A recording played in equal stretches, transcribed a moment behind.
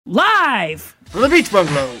Live from the Beach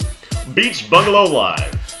Bungalow. Beach Bungalow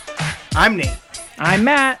Live. I'm Nate. I'm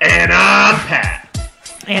Matt. And I'm Pat.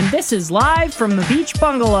 And this is Live from the Beach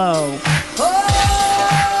Bungalow.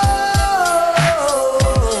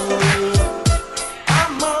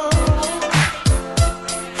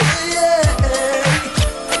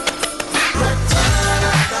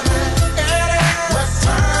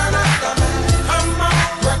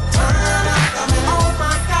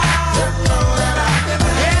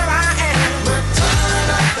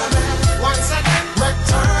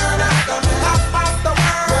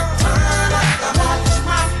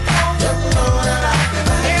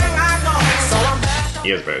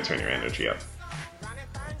 You guys better turn your energy up.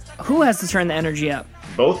 Who has to turn the energy up?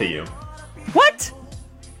 Both of you. What?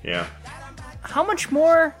 Yeah. How much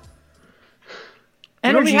more You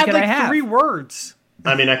energy only had could like I have? 3 words.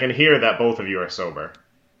 I mean, I can hear that both of you are sober.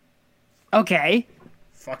 Okay.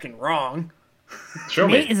 Fucking wrong. Show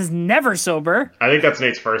Nate me. is never sober. I think that's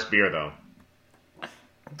Nate's first beer, though.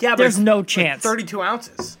 Yeah, but There's it's no like chance. 32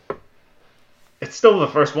 ounces. It's still the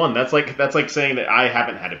first one. That's like saying that I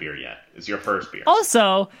haven't had a beer yet. It's your first beer.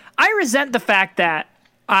 Also, I resent the fact that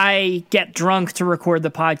I get drunk to record the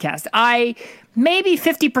podcast. I maybe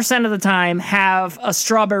 50% of the time have a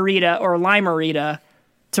strawberryta or limerita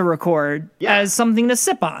to record as something to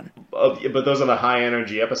sip on. But those are the high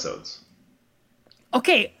energy episodes.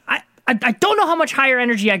 Okay, I don't know how much higher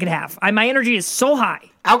energy I could have. My energy is so high.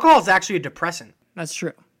 Alcohol is actually a depressant. That's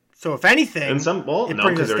true. So if anything, And some, well, it no,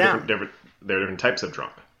 brings because us there are down. different types of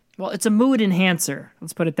drunk. Well, it's a mood enhancer.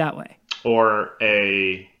 Let's put it that way. Or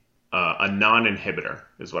a non-inhibitor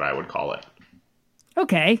is what I would call it.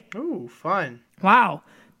 Okay. Ooh, fun. Wow.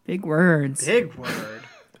 Big words. Big word.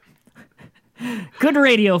 Good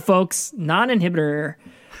radio, folks. Non-inhibitor.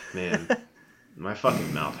 Man, my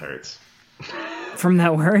fucking mouth hurts. From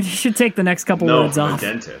that word, you should take the next couple No, words from off. the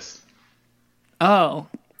dentist. Oh,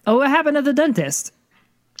 what happened at the dentist?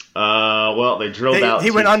 Well, they drilled out.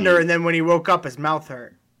 He went 2 under, teeth. and then when he woke up, his mouth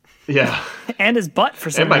hurt. Yeah. And his butt for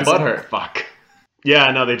some And my reason. butt hurt. Fuck.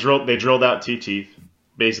 Yeah, no, they drilled out 2 teeth.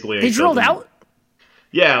 Basically, They drilled them- out?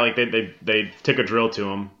 Yeah, like they took a drill to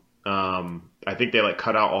them. I think they like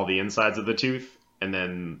cut out all the insides of the tooth and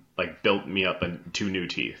then like built me up 2 new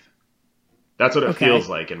teeth. That's what it Okay. feels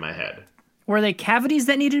like in my head. Were they cavities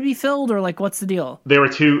that needed to be filled, or like what's the deal? They were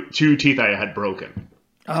two teeth I had broken.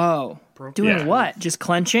 Oh, doing Yeah. what? Just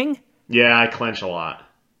clenching? Yeah, I clench a lot.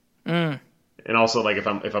 And also, like if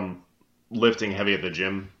I'm lifting heavy at the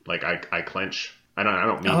gym, like I clench. I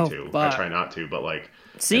don't mean Oh, to. fuck. I try not to, but like.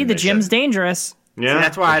 See, and the they gym's said- dangerous. Yeah, See,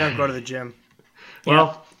 that's why I don't go to the gym.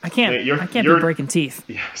 Well, I can't. Nate, I can't be breaking teeth.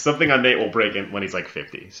 Yeah, something on Nate will break it when he's like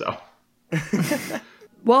 50. So.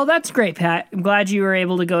 Well, that's great, Pat. I'm glad you were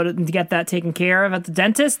able to go to get that taken care of at the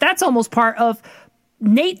dentist. That's almost part of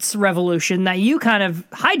Nate's revolution that you kind of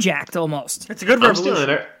hijacked almost. It's a good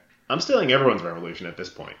revolution. I'm stealing everyone's revolution at this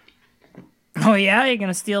point. Oh yeah, you're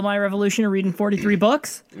gonna steal my revolution of reading 43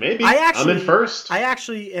 books? Maybe. I'm I'm in first. I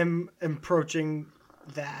actually am approaching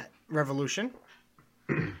that revolution.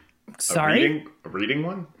 Sorry. A reading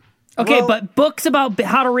one? Okay, Well- but books about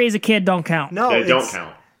how to raise a kid don't count. No, They don't it's-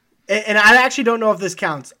 count. And I actually don't know if this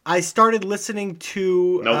counts. I started listening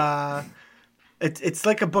to. Nope. It's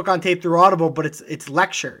like a book on tape through Audible, but it's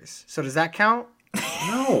lectures. So does that count?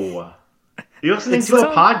 No. You're listening It's to a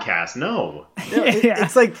so- podcast. No. Yeah.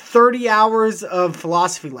 It's like 30 hours of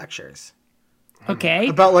philosophy lectures Okay.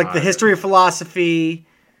 about like the history of philosophy,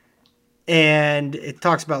 and it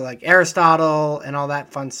talks about like Aristotle and all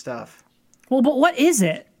that fun stuff. Well, but what is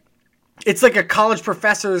it? It's like a college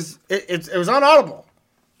professor's. It was on Audible,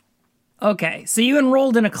 Okay, so you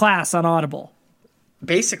enrolled in a class on Audible.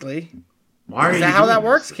 basically. Why are Is you that how doing that this?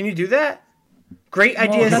 works? Can you do that? Great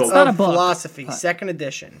Ideas that's not a of book. Philosophy, second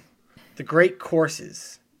edition. The Great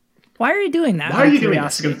Courses. Why are you doing that? Why out are of you doing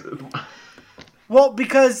this? curiosity? 'Cause- Well,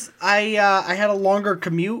 because I had a longer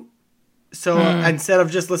commute, so instead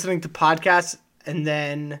of just listening to podcasts and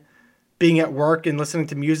then being at work and listening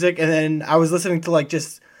to music, and then I was listening to like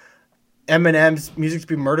just Eminem's Music to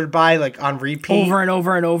Be Murdered By like on repeat. Over and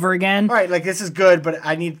over and over again. All right, like this is good, but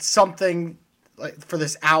I need something like for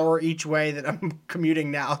this hour each way that I'm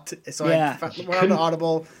commuting now. So Yeah. I went on to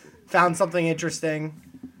Audible, found something interesting.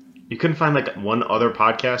 You couldn't find like one other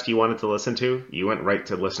podcast you wanted to listen to? You went right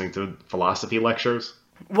to listening to philosophy lectures?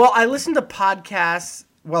 Well, I listen to podcasts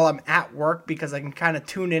while I'm at work because I can kind of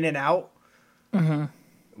tune in and out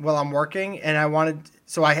while I'm working. And I wanted,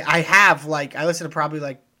 so I have like, I listen to probably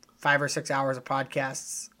like 5 or 6 hours of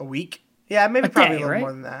podcasts a week. Yeah, maybe probably day, a little right?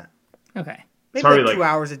 more than that. Okay. Maybe Probably like 2 like-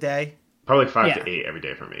 hours a day. Probably 5 Yeah. to 8 every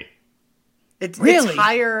day for me. It's Really?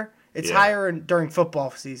 higher. It's Yeah. higher during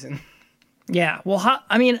football season. Yeah. Well,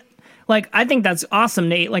 I mean, like, I think that's awesome,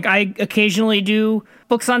 Nate. Like, I occasionally do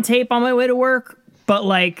books on tape on my way to work, but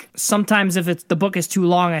like sometimes if the book is too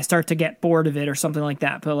long, I start to get bored of it or something like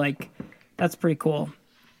that. But like, that's pretty cool.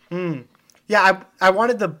 Yeah, I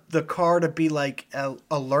wanted the car to be like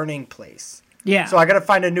a learning place. Yeah. So I got to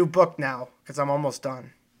find a new book now because I'm almost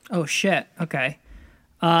done. Oh shit. Okay.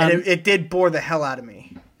 And it did bore the hell out of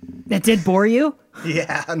me. That did bore you?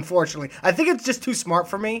 Yeah, unfortunately. I think it's just too smart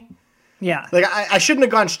for me. Yeah. Like, I shouldn't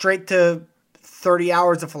have gone straight to 30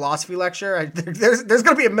 hours of philosophy lecture. There's going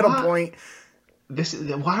to be a middle point. This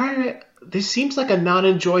seems like a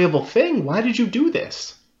non-enjoyable thing. Why did you do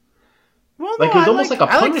this? Well, Like, no, it's almost like a I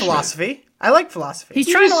like punishment. philosophy. I like philosophy. He's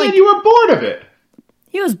You trying just to said like. you were bored of it.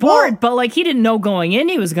 He was bored, but like he didn't know going in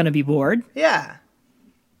he was going to be bored. Yeah.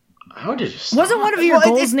 How did you stop? Wasn't one of your Well,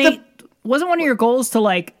 goals, it's Nate? Wasn't one of your goals to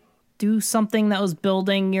like do something that was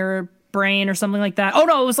building your brain or something like that? Oh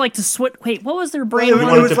no, it was like to switch. Wait, what was their brain? Well, You it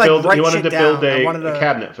one? wanted was to like build, write you wanted shit to build down. I a, wanted a to-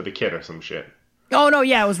 cabinet for the kid or some shit. Oh no,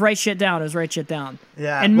 yeah, it was write shit down. It was write shit down.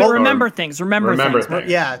 Yeah. And Well, remember things. Remember things. things.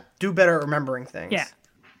 Yeah, do better at remembering things. Yeah.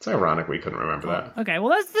 It's ironic we couldn't remember that. Okay.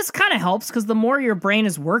 Well, this kind of helps because the more your brain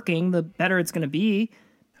is working, the better it's going to be.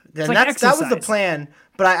 And like that was the exercise. plan,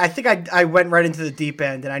 but I think I went right into the deep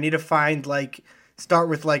end, and I need to find start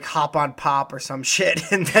with like Hop on Pop or some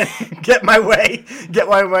shit, and then get my way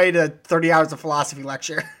to 30 hours of philosophy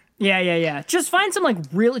lecture. Yeah. Just find some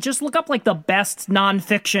just look up like the best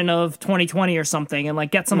nonfiction of 2020 or something, and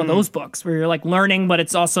like get some of those books where you're like learning, but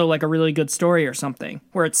it's also like a really good story or something,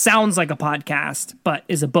 where it sounds like a podcast but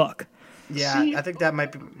is a book. Yeah, See- I think that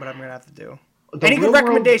might be what I'm gonna have to do. The Any real good world-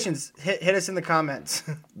 recommendations? Hit us in the comments.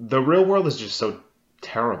 The real world is just so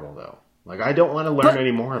terrible, though. Like, I don't want to learn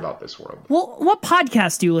any more about this world. Well, what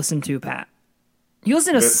podcast do you listen to, Pat? You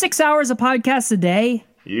listen to 6 hours of podcasts a day?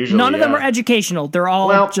 Usually, None of them yeah. are educational. They're all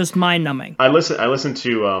Well- just mind numbing. I listen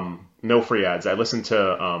to no free ads. I listen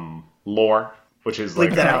to Lore, which is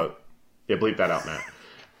like Bleep that about out. yeah, bleep that out,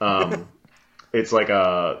 Matt. It's like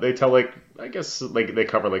they tell like I guess like they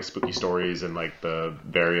cover like spooky stories and like the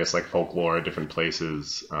various like folklore at different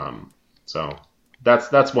places. So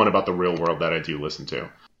that's one about the real world that I do listen to.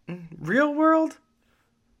 Real world?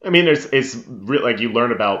 I mean, like you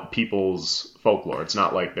learn about people's folklore. It's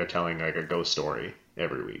not like they're telling like a ghost story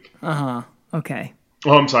every week. Okay.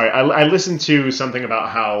 Oh, I'm sorry. I listened to something about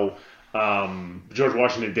how George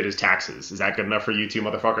Washington did his taxes. Is that good enough for you two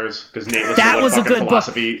motherfuckers? Because Nate listened That to was a fucking good book.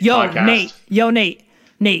 philosophy Yo, podcast.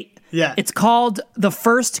 Nate. Yeah. It's called The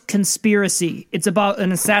First Conspiracy. It's about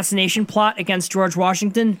an assassination plot against George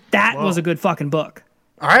Washington. That was a good fucking book.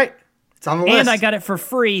 All right, it's on the list. And I got it for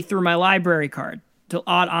free through my library card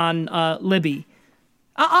on Libby.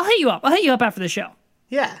 I'll hit you up. I'll hit you up after the show.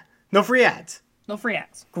 Yeah, no free ads. No free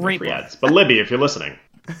ads. Great Free book. ads. But Libby, if you're listening,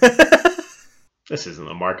 this isn't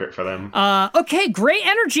the market for them. Okay, great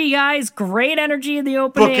energy, guys. Great energy in the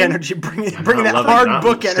opening. Book energy, bringing that Not hard loving-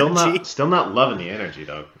 book still energy. Still not loving the energy,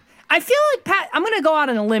 though. I feel like, Pat, I'm going to go out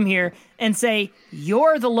on a limb here and say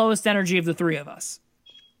you're the lowest energy of the three of us.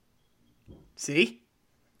 See?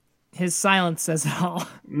 His silence says it all.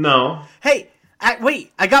 No. Hey,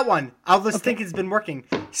 wait, I got one. I'll just think it's been working.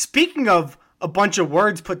 Speaking of a bunch of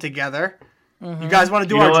words put together, you guys want to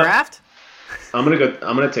do You know our what? draft? I'm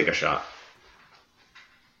gonna take a shot.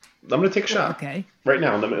 I'm gonna take a shot. Okay. Right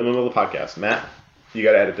now in the middle of the podcast. Matt, you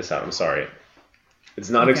gotta edit this out. I'm sorry. It's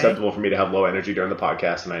not Okay. acceptable for me to have low energy during the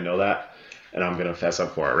podcast, and I know that. And I'm gonna fess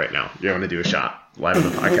up for it right now. You're gonna do a shot live on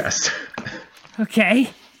the podcast. Okay.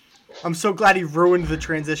 I'm so glad he ruined the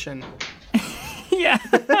transition. Yeah.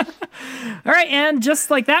 All right, and just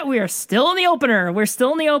like that, we are still in the opener. We're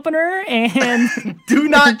still in the opener, and Do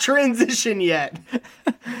not transition yet.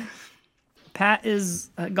 Pat is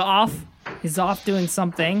off. He's off doing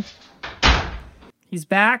something. He's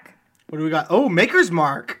back. What do we got? Oh, Maker's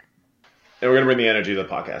Mark. And we're gonna bring the energy to the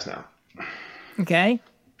podcast now. Okay.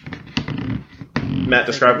 Matt,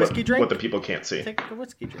 describe whiskey drink? what the people can't see. Take a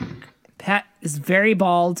whiskey drink. Pat is very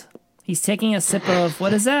bald. He's taking a sip of,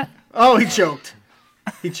 what is that? Oh, he choked.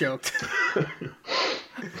 He choked.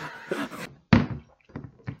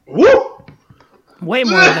 Woo! Way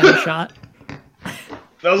more than a shot.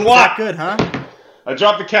 That was a Not lot. good, huh? I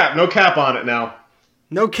dropped the cap. No cap on it now.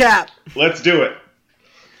 No cap. Let's do it.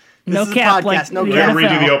 No is a cap, podcast, like no the We're gonna NFL.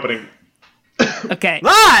 redo the opening. Okay.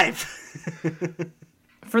 Live!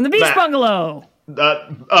 From the beach Matt. bungalow.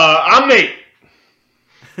 I'm Nate.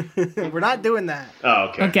 We're not doing that. Oh,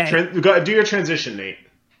 okay. Okay. Do your transition, Nate.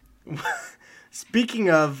 Speaking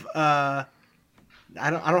of, I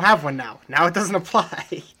don't have one now. Now it doesn't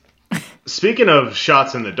apply. Speaking of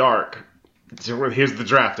shots in the dark, So here's the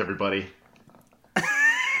draft, everybody.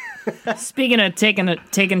 Speaking of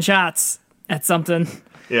taking shots at something.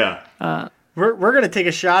 Yeah. We're gonna take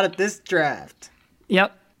a shot at this draft.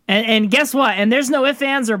 Yep. And guess what? And there's no ifs,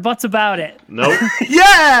 ands, or buts about it. Nope.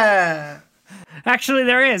 Yeah. Actually,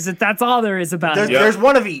 there is. That's all there is about it. There's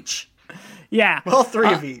one of each. Yeah. Well,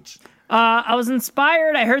 three of each. I was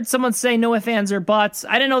inspired. I heard someone say no ifs, ands, or buts.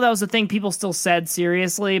 I didn't know that was a thing people still said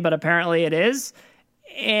seriously, but apparently it is.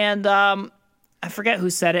 And I forget who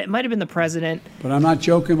said it. It might have been the president. But I'm not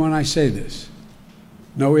joking when I say this.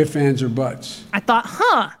 No ifs, ands, or buts. I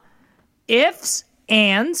thought, ifs,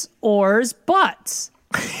 ands, ors, buts.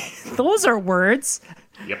 Those are words.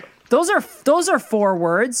 Yep. Those are 4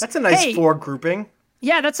 words. That's a nice 4 grouping.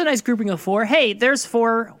 Yeah, that's a nice grouping of 4. Hey, there's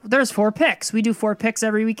 4 picks. We do 4 picks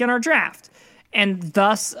every week in our draft. And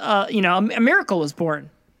thus, a miracle was born.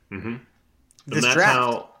 Mm-hmm. This and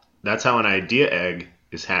draft. That's how an idea egg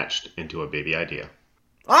is hatched into a baby idea.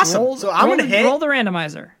 Awesome. So I'm gonna roll the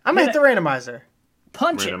randomizer. I'm gonna hit the randomizer.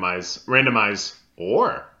 Punch Randomize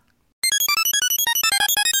or.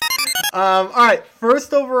 All right.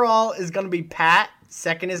 First overall is gonna be Pat.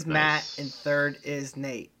 Second is Matt, Nice. and third is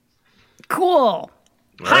Nate. Cool. All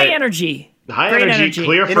High right. energy. High Great energy.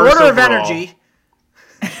 Clear In first order of overall. energy.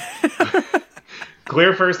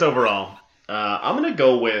 Clear first overall. I'm gonna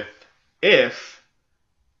go with ifs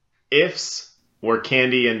were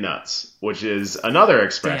candy and nuts, which is another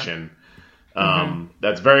expression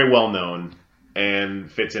that's very well known and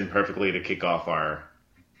fits in perfectly to kick off our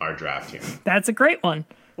draft here. That's a great one.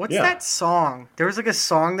 What's Yeah. that song? There was like a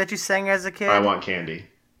song that you sang as a kid. I want candy.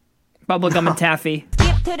 Bubblegum and taffy.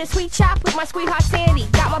 Skip to the sweet shop with my sweetheart Sandy.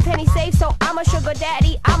 Got my penny saved, so I'm a sugar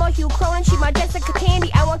daddy. I'm a Hugh Cronin, she my Jessica Candy.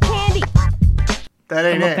 I want candy. That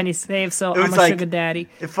ain't I'm a it. penny slave, so It was I'm a like- sugar daddy.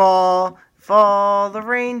 If all the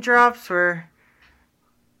raindrops were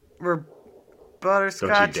butterscotch.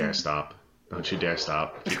 Don't you dare stop. Don't you dare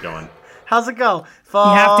stop. Keep going. How's it go? If have to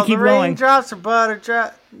all keep the going. raindrops were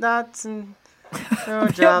butternuts and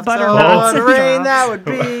snowdrops, Butternuts oh, what a and rain drops. that would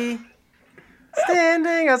be.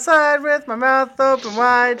 Standing outside with my mouth open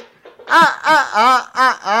wide.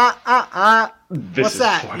 This What's is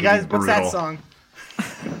that? You fucking guys, what's that brutal. song?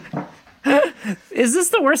 Is this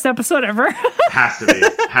the worst episode ever? Has to be.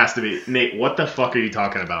 Has to be. Nate, what the fuck are you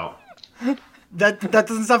talking about? That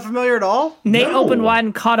doesn't sound familiar at all? Nate No. opened wide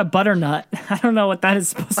and caught a butternut. I don't know what that is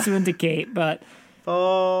supposed to indicate, but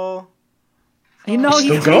Oh. you know,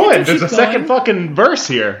 Still you going. keep There's a second going. fucking verse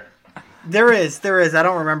here. There is. I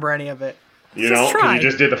don't remember any of it. You Just know, because try. you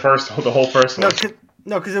just did the whole first one.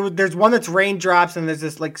 No, because there's one that's raindrops, and there's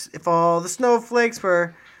this like if all the snowflakes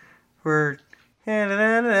were, oh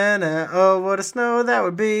what a snow that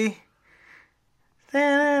would be.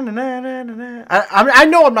 I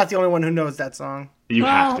know I'm not the only one who knows that song. You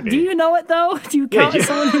have Well, to be. do you know it though? Do you count Yeah, as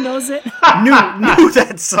someone who knows it? Knew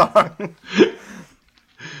that song.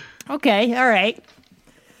 Okay, all right.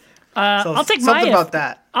 So I'll take my something if. about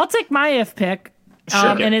that. I'll take my if pick.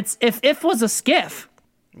 Sure. And it's if was a skiff.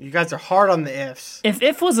 You guys are hard on the ifs.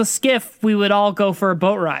 If was a skiff, we would all go for a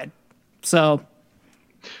boat ride. So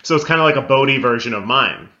So it's kind of like a Bodie version of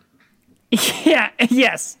mine. yeah,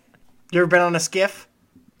 yes. You ever been on a skiff?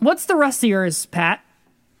 What's the rest of yours, Pat?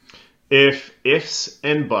 If ifs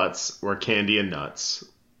and buts were candy and nuts,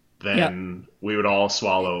 then we would all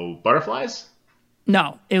swallow butterflies?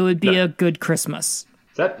 No, it would be No. a good Christmas.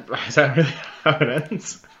 Is that really how it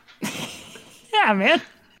ends? Yeah, man.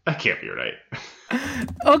 That can't be right.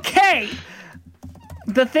 Okay.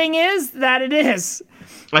 The thing is that it is.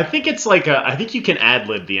 I think it's like I think you can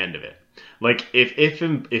ad-lib the end of it. Like if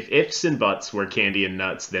ifs and buts were candy and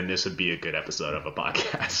nuts, then this would be a good episode of a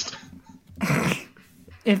podcast.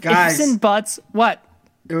 If Guys. ifs and buts, what?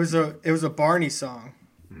 It was a Barney song.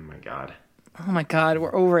 Oh my god. Oh my God,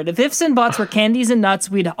 we're over it. If ifs and buts were candies and nuts,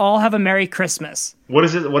 we'd all have a Merry Christmas. What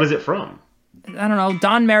is it? What is it from? I don't know.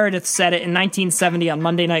 Don Meredith said it in 1970 on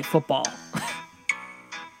Monday Night Football.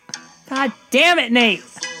 God damn it, Nate.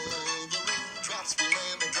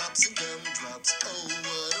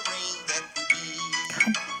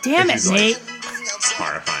 Damn it, This is like- Nate.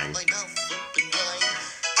 Horrifying.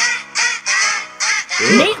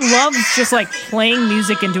 Nate loves just like playing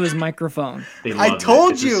music into his microphone. They I love it.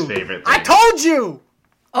 told It's his you. favorite I thing. told you.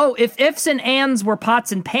 Oh, if ifs and ands were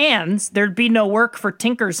pots and pans, there'd be no work for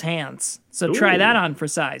Tinker's hands. So try Ooh. that on for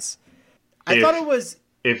size. I If- thought it was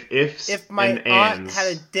If ifs if my and aunt ands. had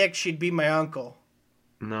a dick, she'd be my uncle.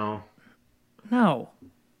 No. No.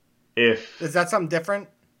 If Is that something different?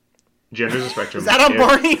 gender's a spectrum. Is that on if,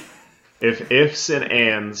 Barney? If ifs and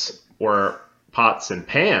ands were pots and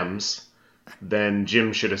pams, then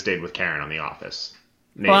Jim should have stayed with Karen on The Office.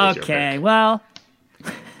 Nate, what's your Okay, pick? well,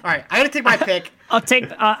 All right, I gotta take my pick. I'll take.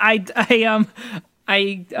 I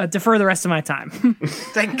defer the rest of my time.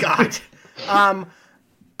 Thank God. I'm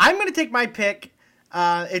gonna take my pick.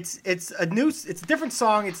 It's a different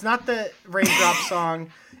song. It's not the Raindrop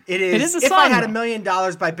song. It is a If song, I Had though. $1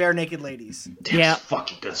 Million by Bare Naked Ladies. Damn, Yeah. it's a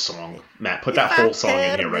fucking good song. Matt, put that whole song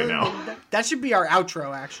in here right now. That should be our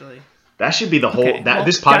outro, actually. That should be the whole. Okay, well,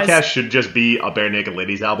 this podcast guys- should just be a Bare Naked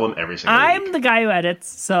Ladies album every single I'm week. the guy who edits,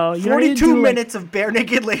 so you don't need to 42 do, like- minutes of Bare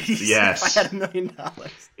Naked Ladies. Yes. If I Had $1 Million.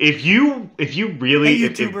 If you really, Hey,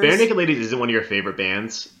 if YouTubers. Bare Naked Ladies isn't one of your favorite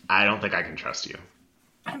bands, I don't think I can trust you.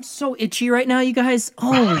 I'm so itchy right now, you guys.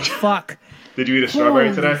 Holy fuck. Did you eat a strawberry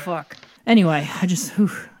Holy today? fuck. Anyway,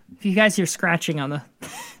 if you guys hear scratching on the...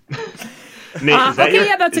 Nate, is that okay, your,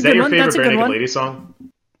 yeah, that's is a that good your one. favorite That's a Bare good Naked one. Ladies song?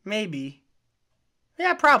 Maybe.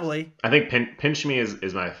 Yeah, probably. I think Pinch Me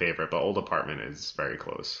is my favorite, but Old Apartment is very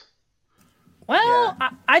close. Well,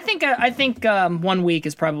 I think 1 week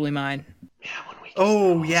is probably mine. Yeah, 1 week.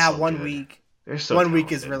 Oh, yeah, so 1 good. week. They're so 1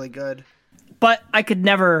 week is talented. really good. But I could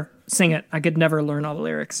never sing it. I could never learn all the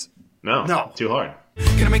lyrics. No, too hard.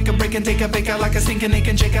 Gonna make a break and take a bake out like a stinking egg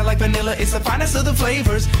and shake out like vanilla. It's the finest of the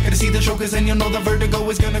flavors. Gonna see the chokers and you'll know the vertigo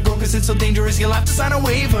is gonna go cause it's so dangerous you'll have to sign a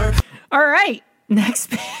waiver. All right, next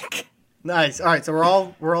pick. Nice. All right, so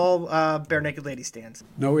we're all Bare Naked Lady stands.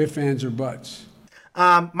 No ifs, ands, or buts.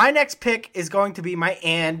 My next pick is going to be my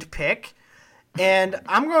and pick, and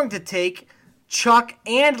I'm going to take Chuck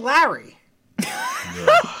and Larry.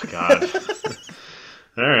 Oh, God.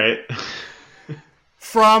 All right.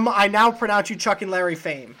 From I Now Pronounce You Chuck and Larry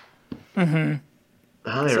fame. I've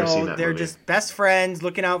never seen So that they're movie. just best friends,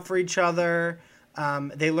 looking out for each other.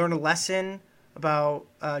 They learn a lesson about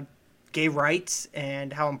gay rights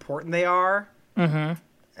and how important they are. Mm-hmm.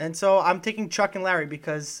 And so I'm taking Chuck and Larry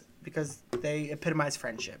because they epitomize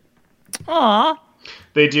friendship. Aw.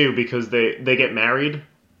 They do, because they get married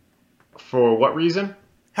for what reason?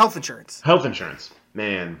 Health insurance. Health insurance.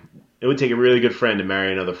 Man, it would take a really good friend to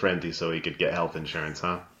marry another friendie so he could get health insurance,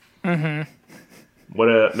 huh?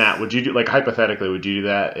 Mm-hmm. Matt, would you do, like, hypothetically, would you do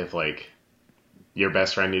that if, like, your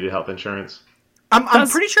best friend needed health insurance? I'm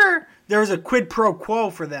pretty sure there was a quid pro quo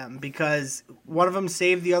for them because one of them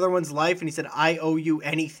saved the other one's life and he said, I owe you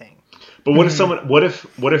anything. But what if someone? What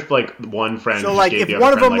if like one friend? So just like gave if the one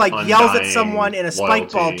other of them friend, like yells at undying someone in a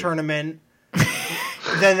spike ball loyalty? tournament,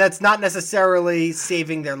 then that's not necessarily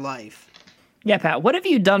saving their life. Yeah, Pat, what have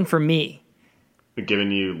you done for me?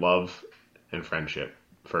 Giving you love and friendship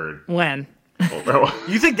for When?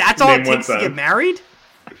 You think that's all Name it one takes to time. get married?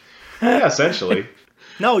 Yeah, essentially.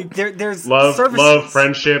 No, there's Love, services. love,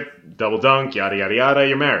 friendship, double dunk, yada yada yada.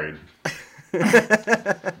 You're married.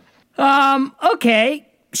 Okay,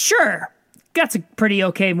 sure. That's a pretty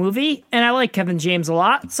okay movie, and I like Kevin James a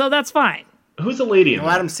lot, so that's fine. Who's the lady in No,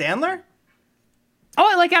 that? Adam Sandler? Oh,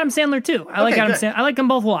 I like Adam Sandler too. I like Okay, Adam good. Sandler. I like them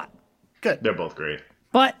both a lot. Good. They're both great.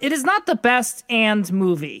 But it is not the best and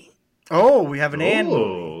movie. Oh, we have an and.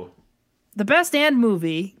 Oh, The best and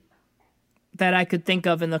movie that I could think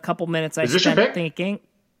of in the couple minutes I Is this your spent pick? thinking.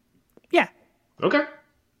 Yeah, okay.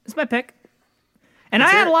 it's my pick. And I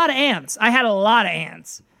had it? a lot of ands. I had a lot of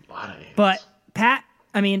ands. A lot of names. But Pat,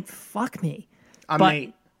 I mean, fuck me. I'm but-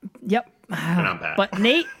 Nate. Yep. and I'm Pat. But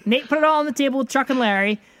Nate put it all on the table with Chuck and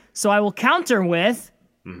Larry, so I will counter with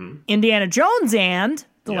Indiana Jones and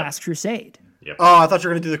The Yep. Last Crusade. Oh, I thought you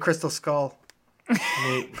were going to do the Crystal Skull.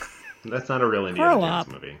 Nate, that's not a real Indiana Grow Jones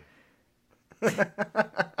up. movie.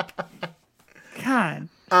 God.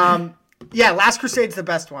 Yeah, Last Crusade's the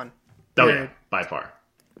best one Oh Period. yeah, by far.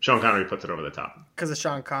 Sean Connery puts it over the top. because of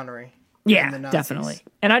Sean Connery. Yeah, and the Nazis. definitely.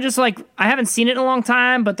 And I just like, I haven't seen it in a long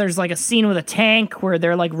time, but there's like a scene with a tank where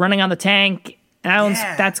they're like running on the tank. And that one's,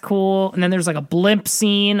 Yeah. that's cool. And then there's like a blimp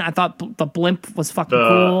scene. I thought the blimp was fucking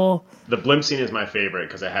cool. The blimp scene is my favorite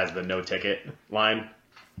because it has the no ticket line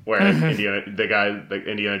where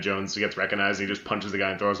Indiana Jones gets recognized and he just punches the guy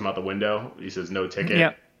and throws him out the window. He says no ticket.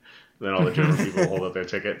 Yep. Then all the German people hold up their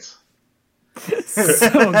tickets. So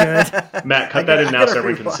good. Matt, cut that in I now so gotta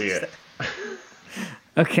everyone can rewatch see it.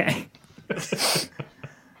 Okay.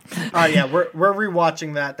 Oh yeah, we're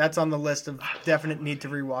rewatching that. That's on the list of definite need to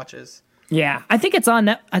rewatches. Yeah. I think it's on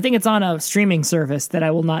a streaming service that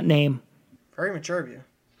I will not name. Very mature of you.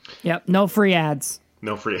 Yep. No free ads.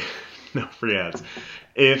 No free ads.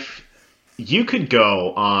 If you could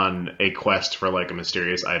go on a quest for like a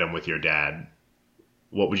mysterious item with your dad,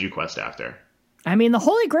 what would you quest after? I mean, the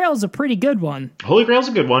Holy Grail is a pretty good one. Holy Grail's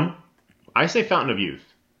a good one. I say Fountain of Youth.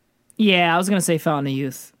 Yeah, I was going to say Fountain of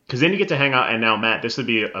Youth. Because then you get to hang out, and now, Matt, this would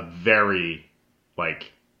be a very,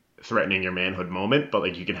 like, threatening your manhood moment, but,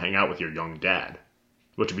 like, you can hang out with your young dad.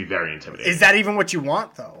 which would be very intimidating. Is that even what you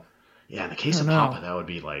want, though? Yeah, in the case of Papa, that would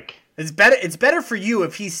be like... It's better for you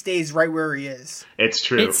if he stays right where he is. It's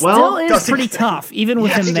true. It still is pretty tough, even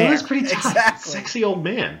with him there. It is pretty tough. Exactly. Sexy old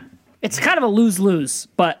man. It's kind of a lose-lose,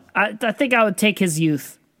 but I think I would take his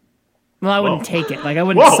youth. Well, I wouldn't take it. Like, I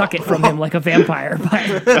wouldn't suck it from him like a vampire.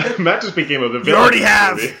 But Matt just became a villain. You already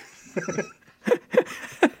have.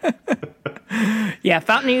 Yeah,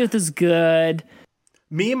 Fountain of Youth is good.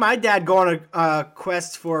 Me and my dad go on a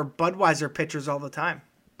quest for Budweiser pitchers all the time.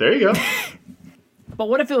 There you go. But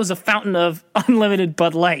what if it was a fountain of unlimited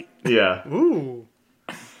Bud Light? Yeah. Ooh.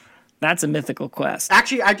 That's a mythical quest.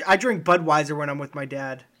 Actually, I drink Budweiser when I'm with my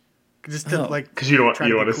dad. Just to, Because you don't want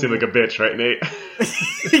to seem like a bitch, right, Nate?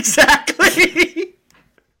 Exactly.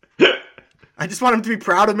 I just want him to be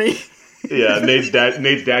proud of me. Yeah, Nate's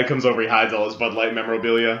dad comes over, he hides all his Bud Light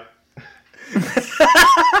memorabilia.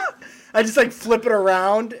 I just like flip it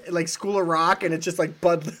around like School of Rock, and it's just like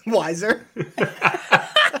Budweiser.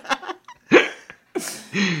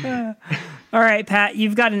 All right, Pat,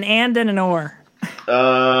 you've got an and an or.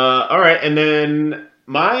 All right, and then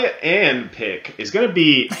my and pick is gonna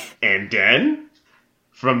be Anden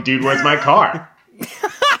from Dude, Where's My Car?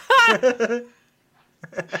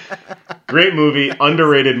 Great movie,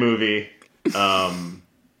 underrated movie.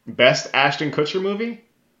 Best Ashton Kutcher movie?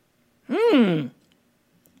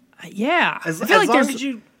 Yeah. As I feel like long there's... as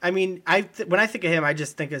you, I mean, when I think of him, I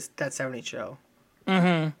just think of That 70s Show.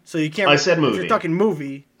 Mm-hmm. So you can't. I said movie. If you're talking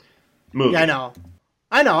movie. Yeah,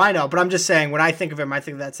 I know. But I'm just saying, when I think of him, I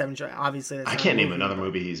think of That 70s Show. Obviously, I can't name another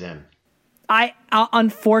movie he's in.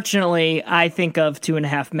 Unfortunately, I think of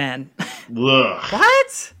 2.5 Men. Ugh.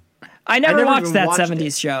 What? I never watched even that watched 70s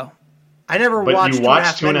it. show. I never But watched you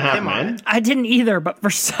watched 2.5 2.5 Men. Men? I didn't either, but for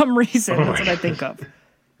some reason, that's what I think of.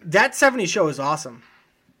 That 70s Show is awesome.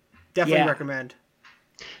 Definitely Yeah. recommend.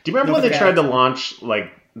 Do you remember when they tried to launch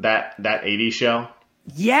like that 80s show?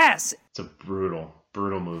 Yes. It's a brutal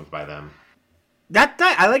move by them. That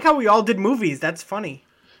I like how we all did movies. That's funny.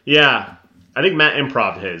 Yeah. I think Matt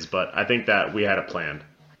improv'd his, but I think that we had it planned.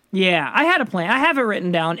 Yeah, I had a plan. I have it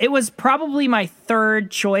written down. It was probably my third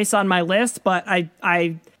choice on my list, but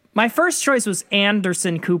my first choice was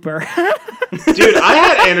Anderson Cooper. Dude, I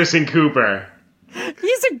had Anderson Cooper.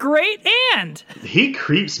 He's a great and. He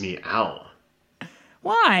creeps me out.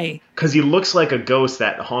 Why? Because he looks like a ghost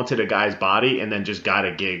that haunted a guy's body and then just got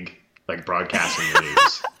a gig, like, broadcasting the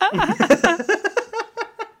news.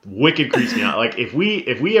 Wicked creeps me out. Like, if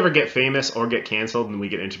we ever get famous or get canceled and we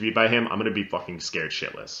get interviewed by him, I'm going to be fucking scared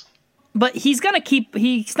shitless. But he's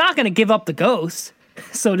not gonna give up the ghost,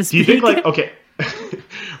 so to speak. Do you think, like, okay...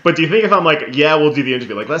 But do you think if I'm like, yeah, we'll do the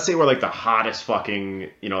interview, like, let's say we're like the hottest fucking,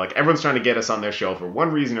 like everyone's trying to get us on their show for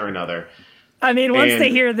one reason or another. I mean, once they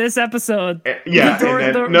hear this episode, yeah, the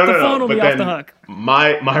phone will be off the hook.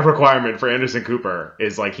 My requirement for Anderson Cooper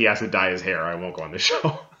is like he has to dye his hair. I won't go on the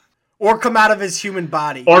show. Or come out of his human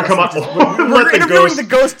body. Or come out. We're interviewing the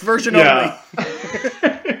ghost version only.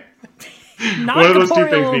 One of those two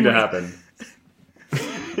things need to happen.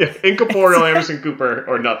 Yeah, incorporeal Anderson Cooper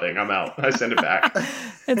or nothing. I'm out. I send it back.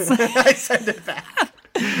 I send it back.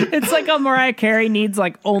 It's like how Mariah Carey needs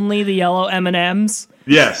like only the yellow M&Ms.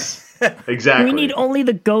 Yes, exactly. We need only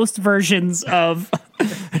the ghost versions of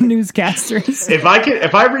newscasters. If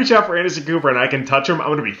I reach out for Anderson Cooper and I can touch him, I'm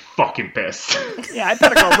gonna be fucking pissed. Yeah, I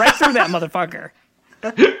better go right through that motherfucker.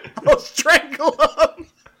 I'll strangle him.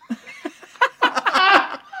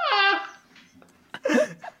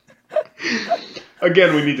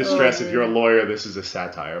 Again, we need to stress, if you're a lawyer, this is a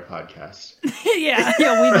satire podcast.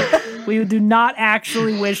 yeah, we do not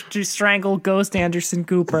actually wish to strangle Ghost Anderson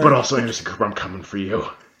Cooper. But also, Anderson Cooper, I'm coming for you.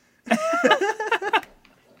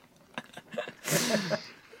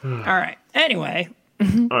 All right. Anyway.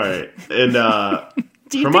 All right. And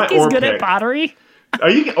do you think he's good at pottery?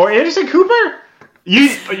 Or Anderson Cooper?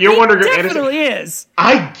 You're wondering if definitely is.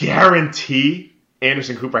 I guarantee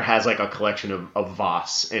Anderson Cooper has like a collection of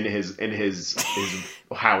Voss in his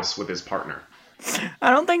house with his partner.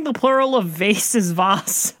 I don't think the plural of vase is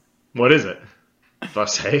Voss. What is it?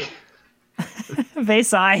 Vosse?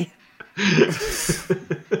 Vasei.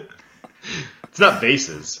 It's not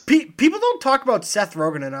vases. People don't talk about Seth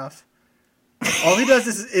Rogen enough. All he does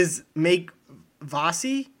is make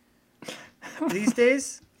Vossi these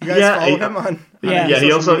days. You guys follow him on yeah.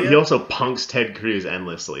 He also punks Ted Cruz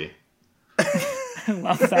endlessly. I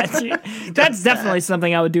love that. That's definitely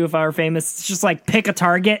something I would do if I were famous. It's just like pick a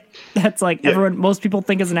target that's like most people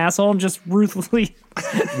think is an asshole and just ruthlessly.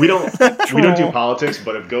 We don't do politics,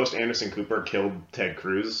 but if Ghost Anderson Cooper killed Ted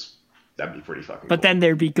Cruz, that'd be pretty fucking. But cool. then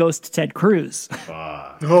there'd be Ghost Ted Cruz.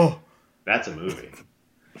 Oh, that's a movie.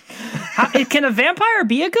 Can a vampire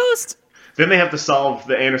be a ghost? Then they have to solve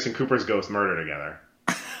the Anderson Cooper's ghost murder together.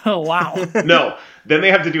 Oh, wow. No, then they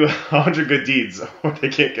have to do 100 good deeds or they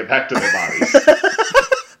can't get back to their bodies.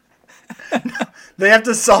 They have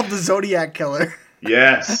to solve the Zodiac killer.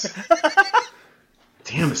 Yes.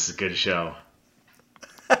 Damn, this is a good show.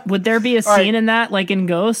 Would there be a scene in that, like in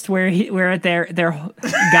Ghost, where they're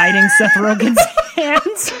guiding Seth Rogen's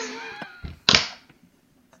hands?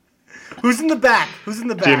 Who's in the back?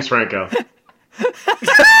 James Franco.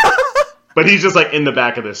 But he's just like in the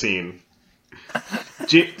back of the scene.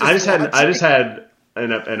 I just had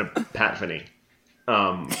an epiphany.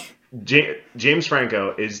 James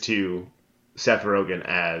Franco is to Seth Rogen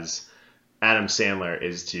as Adam Sandler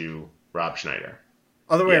is to Rob Schneider.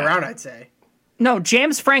 Other way around, I'd say. No,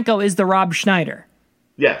 James Franco is the Rob Schneider.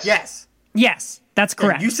 Yes. Yes, that's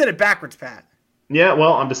correct. Yeah, you said it backwards, Pat. Yeah,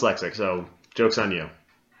 well, I'm dyslexic, so joke's on you.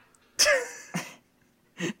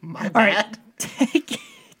 My bad. All right,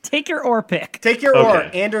 take your or pick. Take your or.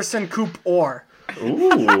 Okay. Anderson Coop or. Ooh.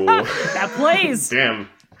 That plays. Damn.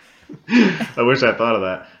 I wish I thought of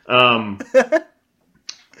that.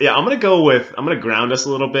 Yeah, I'm gonna ground us a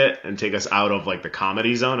little bit and take us out of like the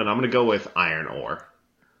comedy zone, and I'm gonna go with iron ore.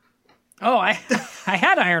 Oh, I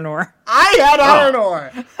had iron ore. I had iron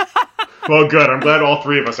ore. Well, good. I'm glad all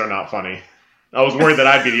three of us are not funny. I was worried that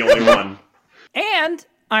I'd be the only one. And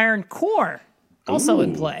iron core, also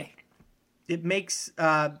in play. It makes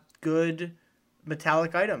good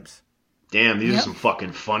metallic items. Damn, these are some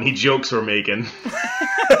fucking funny jokes we're making.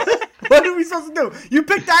 What are we supposed to do? You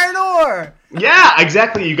picked iron ore. Yeah,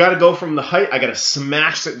 exactly. You got to go from the height. I got to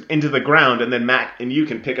smash it into the ground, and then Matt and you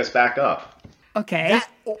can pick us back up. Okay.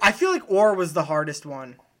 I feel like ore was the hardest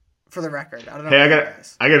one, for the record. I don't know. Hey,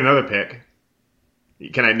 about I got another pick.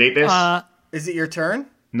 Can I Nate this? Is it your turn?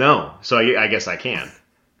 No, so I guess I can.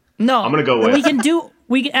 No. I'm gonna go with.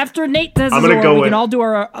 After Nate does I'm his gonna or, go we with- can all do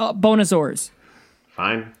our bonus ors.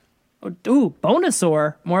 Fine. Ooh, bonus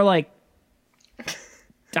or, more like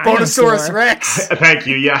Bonosaurus dinosaur. Rex. Thank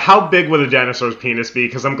you. Yeah, how big would a dinosaur's penis be?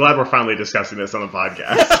 Because I'm glad we're finally discussing this on the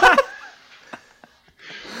podcast.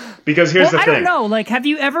 Because here's the I thing. don't know. Like, have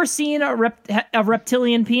you ever seen a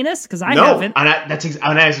reptilian penis? Because I No, haven't. and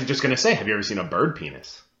I was just gonna say, have you ever seen a bird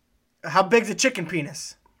penis? How big's a chicken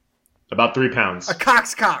penis? About 3 pounds. A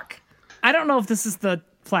cock's cock. I don't know if this is the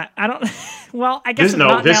I don't. Well, I guess This it's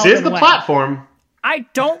not is valid in the a way. platform. I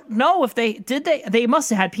don't know if they must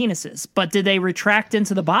have had penises, but did they retract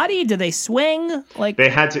into the body? Did they swing? Like, They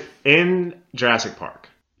had to in Jurassic Park.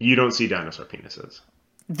 You don't see dinosaur penises.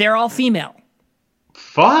 they're all female.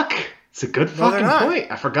 Fuck. It's a good they're fucking not.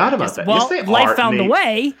 point. I forgot about that. Well, yes, they life are, found a Nate.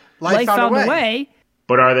 way. Life found a way.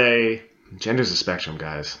 But are they? Gender's a spectrum,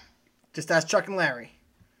 guys. Just ask Chuck and Larry.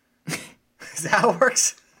 Is that how it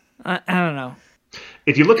works? I don't know.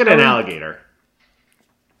 If you look at an alligator,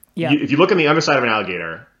 Yeah. if you look on the underside of an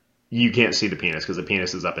alligator, you can't see the penis because the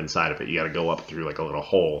penis is up inside of it. You got to go up through like a little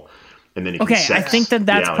hole, and then you Okay, can sex I think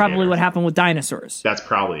that's the probably alligator. what happened with dinosaurs. That's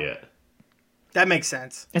probably it. That makes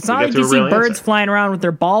sense. It's We not get like to you a see real birds answer. flying around with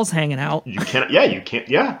their balls hanging out. You can't. Yeah, you can't.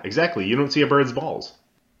 Yeah, exactly. You don't see a bird's balls.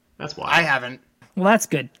 That's why. I haven't. Well, that's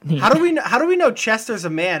good. How do we know Chester's a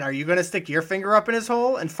man? Are you going to stick your finger up in his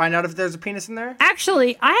hole and find out if there's a penis in there?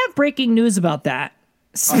 Actually, I have breaking news about that.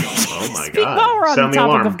 Oh my god! While we're on Sound the the topic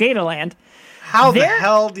alarm. of Gatorland, How the There-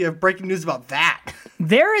 hell do you have breaking news about that?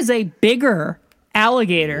 there is a bigger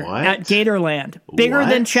alligator What? at Gatorland, bigger What?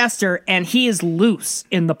 than Chester, and he is loose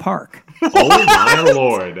in the park. Oh my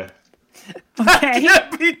lord! Okay,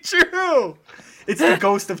 Can't be true. It's the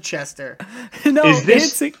ghost of Chester. no, Is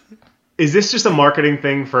this- it's Is this just a marketing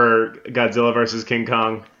thing for Godzilla versus King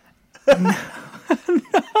Kong?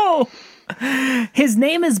 no. His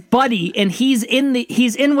name is Buddy, and he's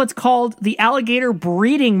in what's called the alligator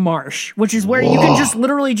breeding marsh, which is where you can just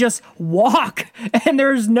literally just walk, and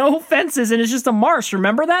there's no fences, and it's just a marsh.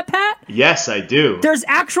 Remember that, Pat? Yes, I do. There's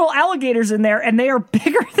actual alligators in there, and they are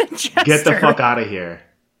bigger than Chester. Get the fuck out of here.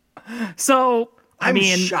 So, I I'm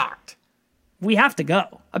mean, shocked. we have to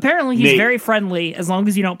go. Apparently, he's Nate. very friendly as long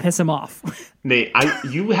as you don't piss him off. Nate,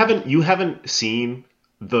 you haven't seen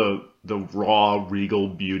the raw regal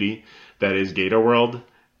beauty that is Gator World,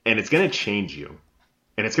 and it's gonna change you,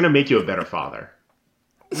 and it's gonna make you a better father.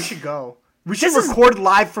 We should go. We should This is- record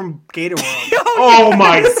live from Gator World. Oh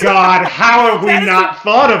my god! How have we not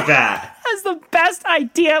thought of that? That's the best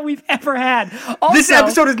idea we've ever had. Also, This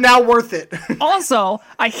episode is now worth it. also,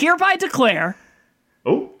 I hereby declare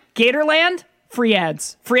Oh, Gatorland, free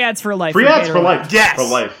ads. Free ads for life. free for ads for Gatorland. life. Yes. For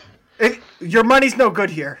life. Your money's no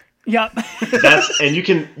good here. Yep. And you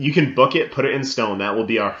can book it, put it in stone. That will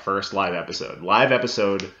be our first live episode. Live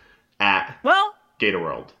episode at Well, Gator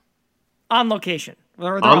World. On location.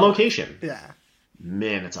 Or they're On all- location. Yeah.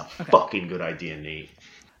 Man, it's a fucking good idea, Nate.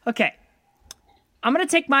 Okay. I'm going to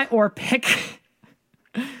take my ore pick.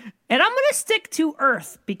 And I'm going to stick to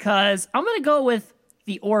Earth because I'm going to go with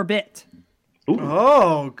the orbit.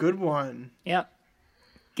 Oh, good one. Yep.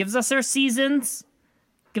 Gives us our seasons.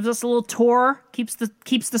 Gives us a little tour. Keeps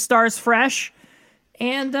the stars fresh.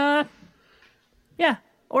 And yeah,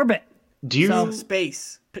 orbit. Do you So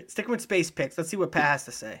space. Sticking with space picks. Let's see what Pat has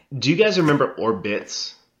to say. do you guys remember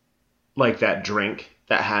Orbits? Like that drink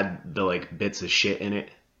that had the like bits of shit in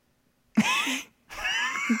it?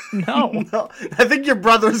 No. No, I think your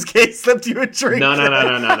brother's case slipped you a drink. No.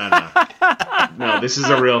 No, this is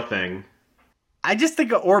a real thing. I just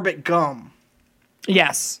think of Orbit gum.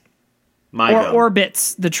 Yes. My Or gum.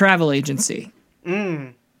 Orbitz, the travel agency.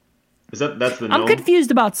 Is that's the I'm gnome?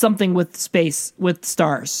 confused about something with space, with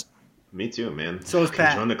stars. Me too, man. So is Fucking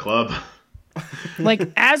Pat. Join the club. Like,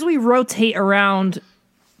 as we rotate around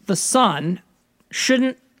the sun,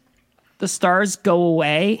 shouldn't the stars go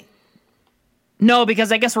away? No,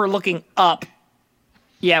 because I guess we're looking up.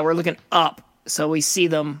 Yeah, we're looking up, so we see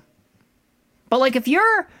them. But, like, if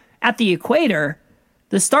you're at the equator,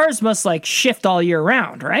 the stars must, like, shift all year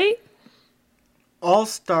round, right? All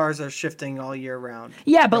stars are shifting all year round.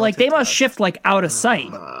 Yeah, but, like, they Relative to must us. shift, like, out of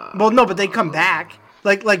sight. Well, no, but they come back.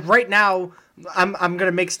 Like right now, I'm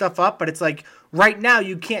gonna make stuff up, but it's like right now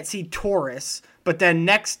you can't see Taurus, but then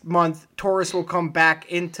next month Taurus will come back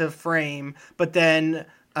into frame, but then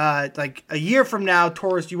like a year from now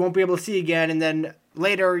Taurus you won't be able to see again, and then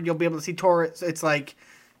later you'll be able to see Taurus. It's like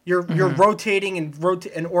you're rotating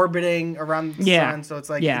and orbiting around the Yeah. sun, so it's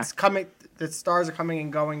like Yeah. it's coming. The stars are coming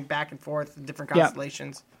and going back and forth in different Yep.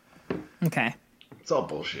 constellations. Okay. It's all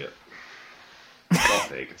bullshit. It's all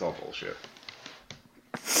fake. It's all bullshit.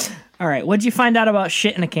 All right, what'd you find out about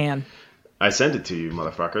shit in a can? I sent it to you,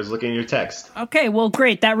 motherfuckers. Look in your text. Okay, well,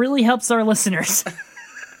 great. That really helps our listeners.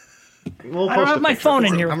 We'll I don't post have a my picture phone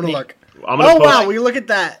in for here. you. I'm gonna look. I'm gonna Oh post- wow, will you look at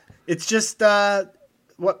that? It's just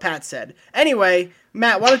what Pat said. Anyway,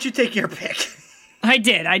 Matt, why don't you take your pick? I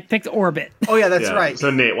did. I picked Orbit. Oh yeah, that's Yeah, right. so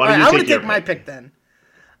Nate, why All don't you I'm take gonna your take my pick then.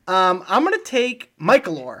 I'm gonna take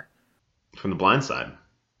Michael Orr From The Blind Side.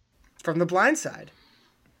 from The Blind Side.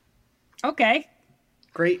 Okay.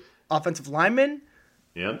 Great offensive lineman.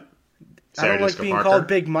 Yep. I don't Sarah like Jessica being Parker. called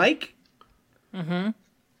Big Mike.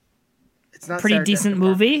 It's not Pretty Sarah decent Jessica Parker.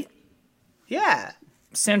 movie. Yeah.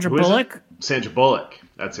 Sandra Who is it? Bullock. Sandra Bullock.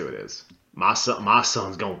 That's who it is. My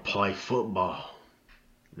son's gonna play football.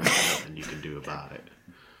 There's nothing you can do about it.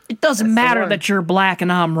 It doesn't the matter one. that you're black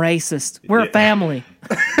and I'm racist. We're a Yeah. family.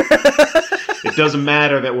 It doesn't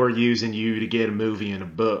matter that we're using you to get a movie and a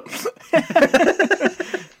book.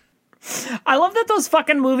 I love that those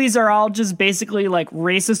fucking movies are all just basically like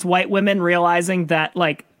racist white women realizing that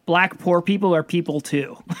like black poor people are people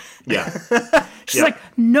too. Yeah. She's Yeah. like,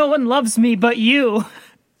 no one loves me but you.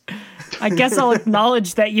 I guess I'll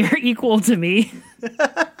acknowledge that you're equal to me.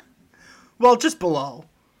 Well, just below,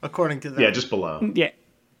 according to them. Yeah, just below. Yeah.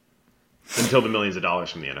 Until the millions of dollars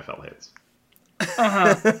from the NFL hits.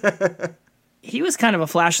 He was kind of a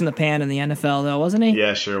flash in the pan in the NFL though, wasn't he?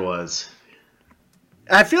 Yeah, sure was.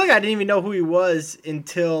 I feel like I didn't even know who he was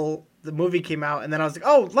until the movie came out, and then I was like,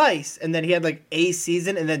 "Oh, Lice!" And then he had like a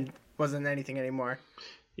season, and then wasn't anything anymore.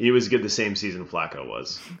 He was good the same season Flacco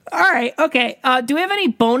was. All right. Okay. Do we have any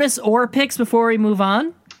bonus or picks before we move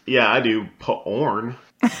on? Yeah, I do. Porn.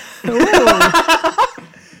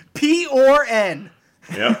 P or N.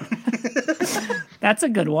 Yep. That's a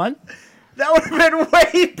good one. That would have been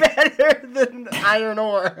way better than iron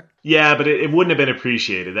ore. Yeah, but it wouldn't have been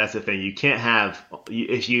appreciated. That's the thing. You can't have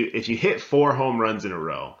if you hit 4 home runs in a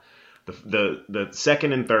row, the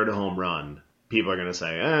second and third home run, people are gonna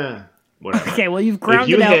say, whatever. Okay. Well, you've If grounded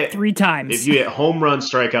you out hit- 3 times. If you hit home run,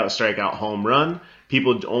 strikeout, strikeout, home run,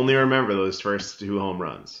 people only remember those first 2 home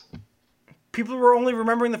runs. People were only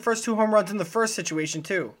remembering the first 2 home runs in the first situation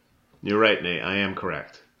too. You're right, Nate. I am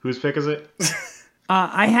correct. Whose pick is it?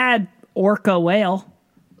 I had Orca Whale.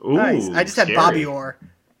 Ooh, Nice. I just had scary. Bobby Orr.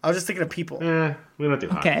 I was just thinking of people. We don't do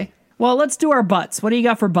hockey. Okay. Well, let's do our butts. What do you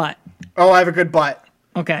got for butt? Oh, I have a good butt.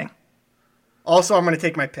 Okay. Also, I'm going to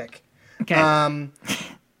take my pick. Okay.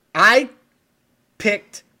 I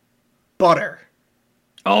picked butter.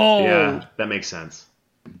 oh, Yeah, that makes sense.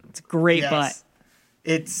 it's a great Yes. butt.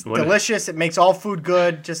 It's When- delicious. It makes all food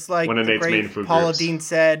good, just like One of the Nate's main great food Paula groups. Dean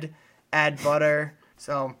said. Add butter.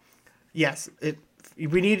 So, yes,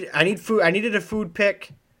 I need food. I needed a food pick,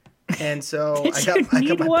 and so Did I you got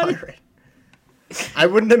need my one? butter. I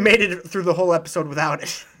wouldn't have made it through the whole episode without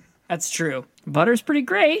it. That's true. Butter's pretty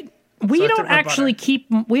great. We So I don't took my actually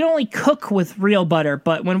we only cook with real butter,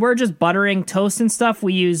 but when we're just buttering toast and stuff,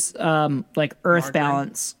 we use like Earth Margarine.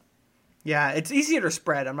 Balance. Yeah, it's easier to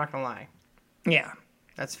spread. I'm not gonna lie. Yeah.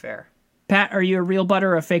 That's fair. Pat, are you a real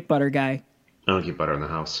butter or a fake butter guy? I don't keep butter in the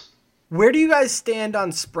house. Where do you guys stand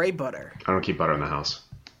on spray butter? I don't keep butter in the house.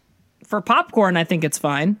 For popcorn, I think it's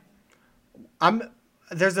fine.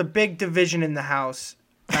 There's a big division in the house.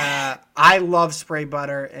 I love spray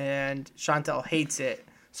butter, and Chantel hates it,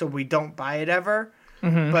 so we don't buy it ever.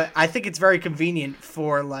 Mm-hmm. But I think it's very convenient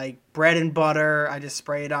for like bread and butter. I just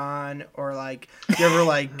spray it on, or like you ever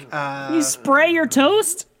like. You spray your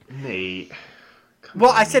toast? Nate.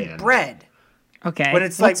 Well, I said man. bread. Okay. When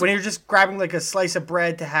it's like when you're just grabbing like a slice of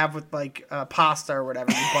bread to have with like pasta or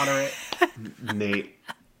whatever, you butter it.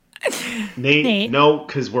 Nate, no,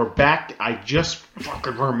 because we're back. I just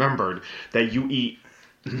fucking remembered that you eat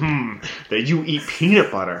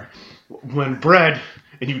peanut butter when bread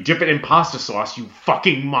and you dip it in pasta sauce. You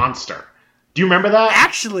fucking monster. Do you remember that?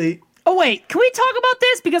 Actually, Oh, wait. Can we talk about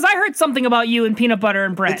this? Because I heard something about you and peanut butter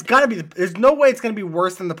and bread. it's gotta be. There's no way it's gonna be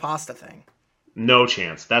worse than the pasta thing. No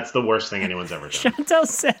chance. That's the worst thing anyone's ever done. Chantel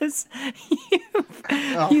says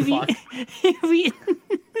you've eaten...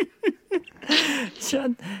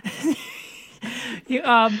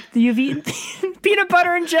 you've eaten peanut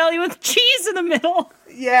butter and jelly with cheese in the middle.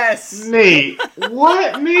 Yes. Nate,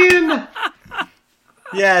 what, man?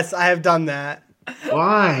 Yes, I have done that.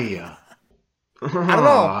 Why? I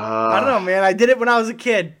don't know, man. I did it when I was a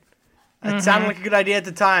kid. It sounded like a good idea at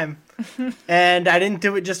the time. And I didn't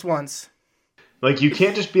do it just once. Like, you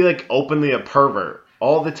can't just be, like, openly a pervert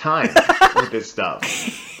all the time with this stuff.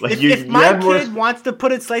 Like, If my kid wants to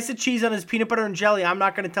put a slice of cheese on his peanut butter and jelly, I'm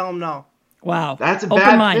not going to tell him no. Wow. That's a Open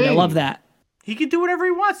bad mind. I thing. love that. He can do whatever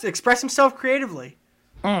he wants to express himself creatively.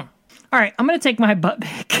 All right. I'm going to take my butt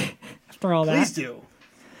pick after all Please that. do.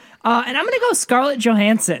 And I'm going to go Scarlett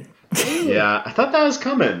Johansson. Yeah, I thought that was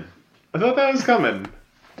coming.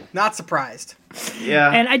 Not surprised. Yeah.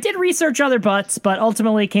 And I did research other butts, but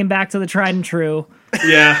ultimately came back to the tried and true.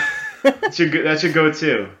 Yeah. That should go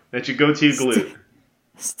too. That should go to your glute.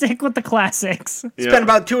 Stick with the classics. Yeah. Spent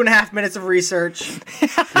about 2.5 minutes of research.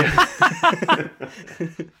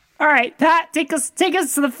 All right, Pat, take us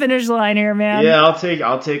to the finish line here, man. Yeah, I'll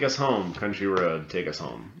take us home. Country Road, take us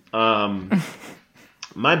home.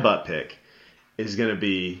 My butt pick is gonna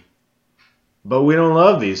be, but we don't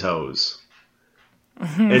love these hoes.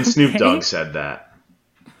 And Snoop Dogg said that.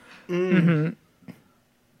 Mm-hmm.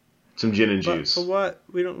 Some gin and But juice. for what?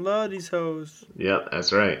 We don't love these hoes. Yep,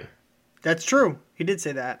 that's right. That's true. He did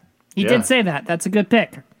say that. He Yeah. did say that. That's a good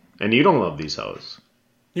pick. And you don't love these hoes.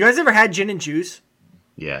 You guys ever had gin and juice?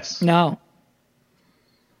 Yes. No.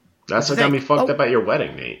 That's what What'd got you me fucked think? up at your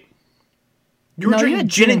wedding, Nate. You were No, you drinking had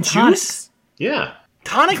gin and tonics. juice? Yeah.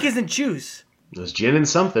 Tonic isn't juice. There's gin and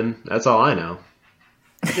something. That's all I know.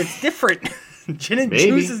 It's different. Gin and Maybe.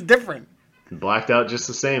 juice is different. Blacked out just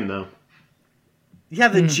the same, though. Yeah,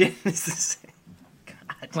 the gin is the same.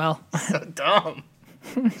 Well, So dumb.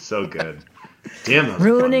 So good. Damn, that was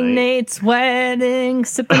ruining fun, Nate. Nate's wedding,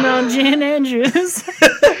 sipping on gin and juice.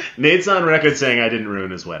 Nate's on record saying I didn't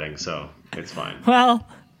ruin his wedding, so it's fine. Well,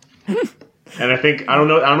 And I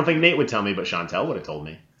don't think Nate would tell me, but Chantel would have told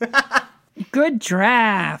me. good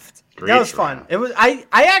draft. Great That was draft. fun. It was. I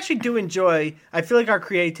actually do enjoy. I feel like our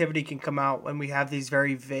creativity can come out when we have these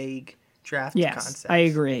very vague draft Yes, concepts. I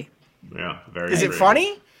agree. Yeah, very. Is it great.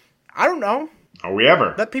 funny? I don't know. Are we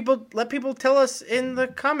ever? Let people tell us in the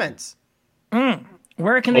comments.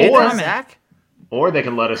 Where can they Or- comment? Zach. Or they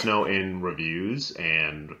can let us know in reviews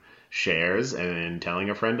and shares and telling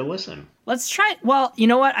a friend to listen. Let's try. Well, you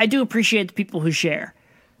know what? I do appreciate the people who share.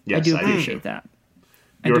 Yes, I do do. appreciate that.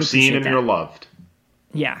 I You're do seen appreciate and that. you're loved.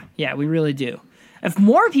 Yeah, we really do. If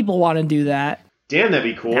more people want to do that, Damn, that'd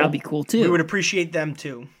be cool. that would be cool too. We would appreciate them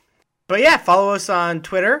too. But yeah, follow us on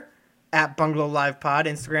Twitter at Bungalow Live Pod,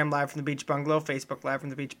 Instagram Live from the Beach Bungalow, Facebook Live from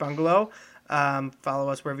the Beach Bungalow. Follow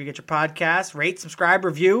us wherever you get your podcasts. Rate, subscribe,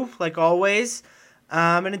 review, like always.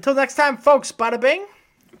 And until next time, folks, bada bing.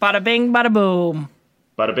 Bada bing, bada boom.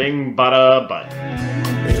 Bada bing, bada butt.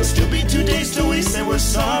 It'll still be 2 days till we say we're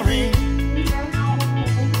sorry.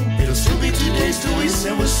 It'll still be 2 days till we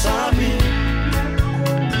say we're sorry.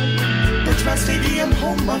 Birchmount Stadium,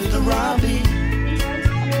 home of the Robbie.